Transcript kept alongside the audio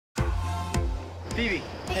Phoebe.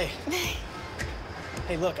 Hey.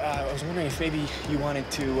 Hey, look, I was wondering if maybe you wanted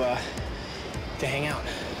to hang out.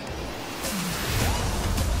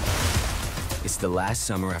 It's the last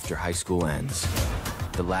summer after high school ends.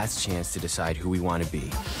 The last chance to decide who we want to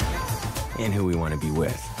be and who we want to be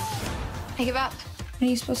with. I give up. What are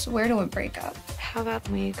you supposed to wear to a breakup? How about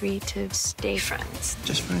we agree to stay friends?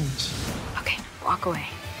 Just friends. Okay, walk away.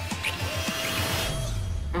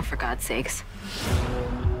 Oh, for God's sakes.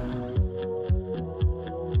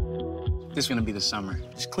 This is gonna be the summer.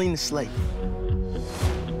 Just clean the slate.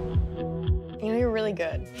 You know, you're really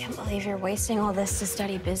good. I can't believe you're wasting all this to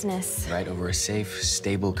study business. Right over a safe,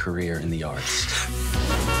 stable career in the arts.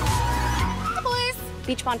 Boys!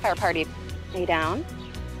 Beach bonfire party. Are you down?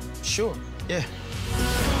 Sure, yeah.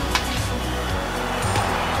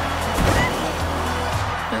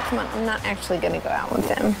 No, come on, I'm not actually gonna go out with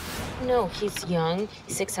him. No, he's young,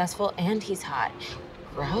 he's successful, and he's hot.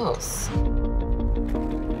 Gross.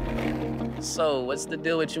 So, what's the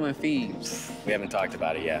deal with you and Phoebes? We haven't talked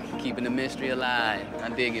about it yet. Keeping the mystery alive. I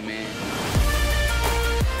dig it, man.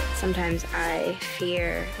 Sometimes I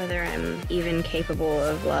fear whether I'm even capable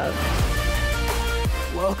of love.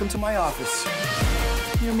 Welcome to my office.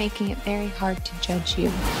 You're making it very hard to judge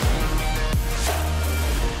you.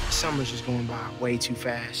 Summer's just going by way too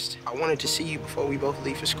fast. I wanted to see you before we both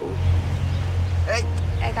leave for school. Hey!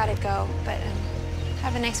 I gotta go, but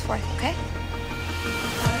have a nice 4th, okay?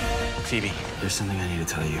 Phoebe, there's something I need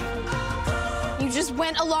to tell you. You just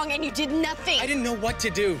went along and you did nothing. I didn't know what to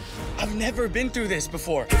do. I've never been through this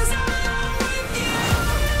before.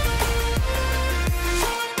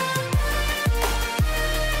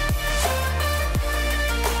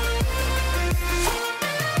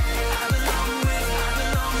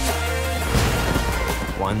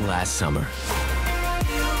 One last summer.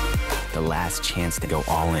 The last chance to go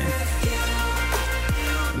all in.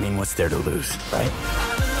 I mean, what's there to lose, right?